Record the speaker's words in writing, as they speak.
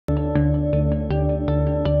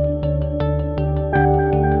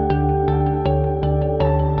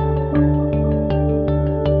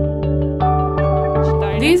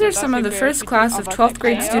are some of the first class of 12th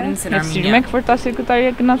grade students in Armenia. Before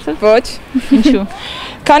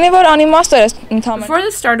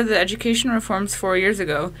the start of the education reforms 4 years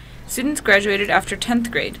ago, students graduated after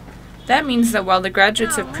 10th grade. That means that while the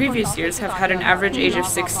graduates of previous years have had an average age of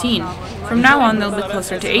 16, from now on they'll be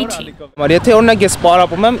closer to 18.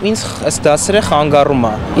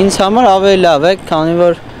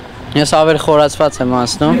 Ես ավելի խորացված եմ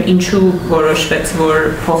ասնում։ Ինչու որոշվեց, որ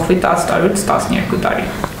փոխվի 10 տարուց 12 տարի։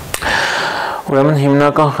 Ուրեմն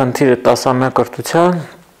հիմնական խնդիրը 10-ամյա կրթության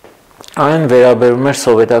այն վերաբերում էր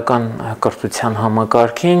սովետական կրթության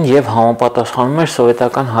համակարգին եւ համապատասխանում էր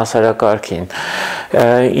սովետական հասարակարգին։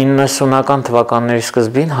 90-ական թվականների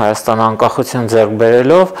սկզբին Հայաստանը անկախություն ձեռք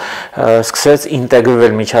բերելով սկսեց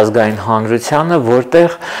ինտեգրվել միջազգային հանրությանը, որտեղ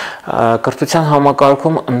կրթության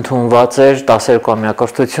համակարգում ընդունված էր 12-ամյա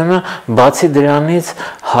կրթությունը, բացի դրանից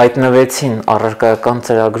հայտնվեցին առարկայական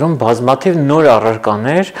ծրագրում բազմաթիվ նոր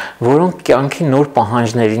առարկաներ, որոնք կյանքի նոր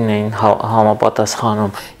պահանջներին էին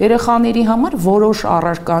համապատասխանում։ Երեխաների համար որոշ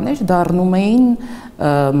առարկաներ դառնում էին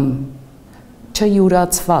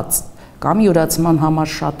չյուրացված կամ յուրացման համար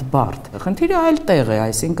շատ բարդ։ Խնդիրը այլ տեղ է,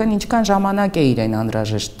 այսինքն ինչքան ժամանակ է իրեն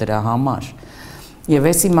անհրաժեշտ դրա համար։ Եվ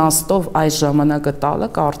այս իմաստով այս ժամանակը տալը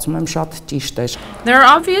կարծում եմ շատ ճիշտ է։ There are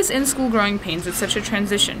obvious in-school growing pains with such a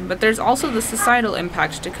transition, but there's also the societal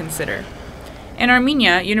impact to consider. In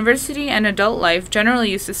Armenia, university and adult life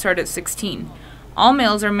generally used to start at 16. All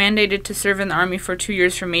males are mandated to serve in the army for 2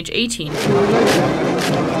 years from age 18,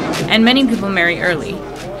 and many people marry early.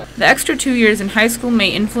 The extra 2 years in high school may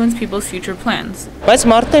influence people's future plans. Բայց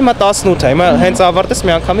մարդը հիմա 18 է, հիմա հենց ավարտես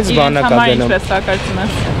մի անգամից բանակ ագնում։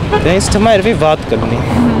 Դες թվում է վատ կլինի։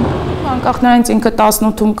 Անկախ նրանից ինքը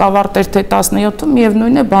 18-ում կավարտեր թե 17-ում,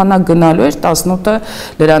 միևնույն է բանակ գնալու էր 18-ը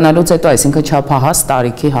լրանալուց հետո, այսինքն չափահաս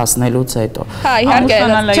տարիքի հասնելուց հետո։ Հա, իհարկե,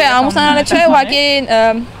 չէ, ամուսնանալը չէ, ուղղակի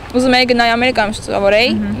ուզում էի գնալ Ամերիկայում շտավորեի,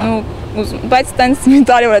 բայց տենց մի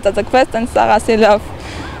տարի որ ծածկվեց, տենց սաղ ասի լավ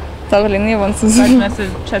Տաղլինի ոնց ուզում։ Բայց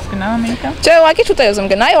չես գնա Ամերիկա։ Չէ, ուղղակի շուտ էի ուզում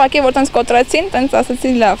գնալ, ուղղակի որ տենց կոտրեցին, տենց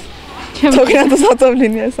ասեցի լավ։ The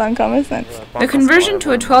conversion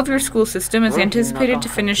to a 12-year school system is anticipated to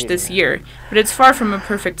finish this year, but it's far from a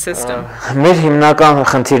perfect system. Մեր հիմնական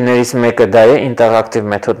խնդիրներից մեկը դա է ինտերակտիվ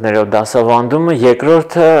մեթոդներով դասավանդումը,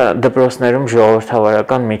 երկրորդը դպրոցներում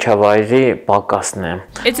ժողովրդավարական միջավայրի պակասն է։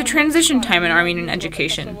 It's a transition time in Armenian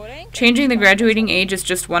education. Changing the graduating age is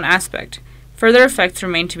just one aspect. Further effects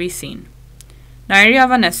remain to be seen. Nairi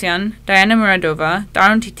Avanesian, Diana Muradova,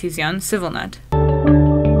 Darun Titizian, CivilNet.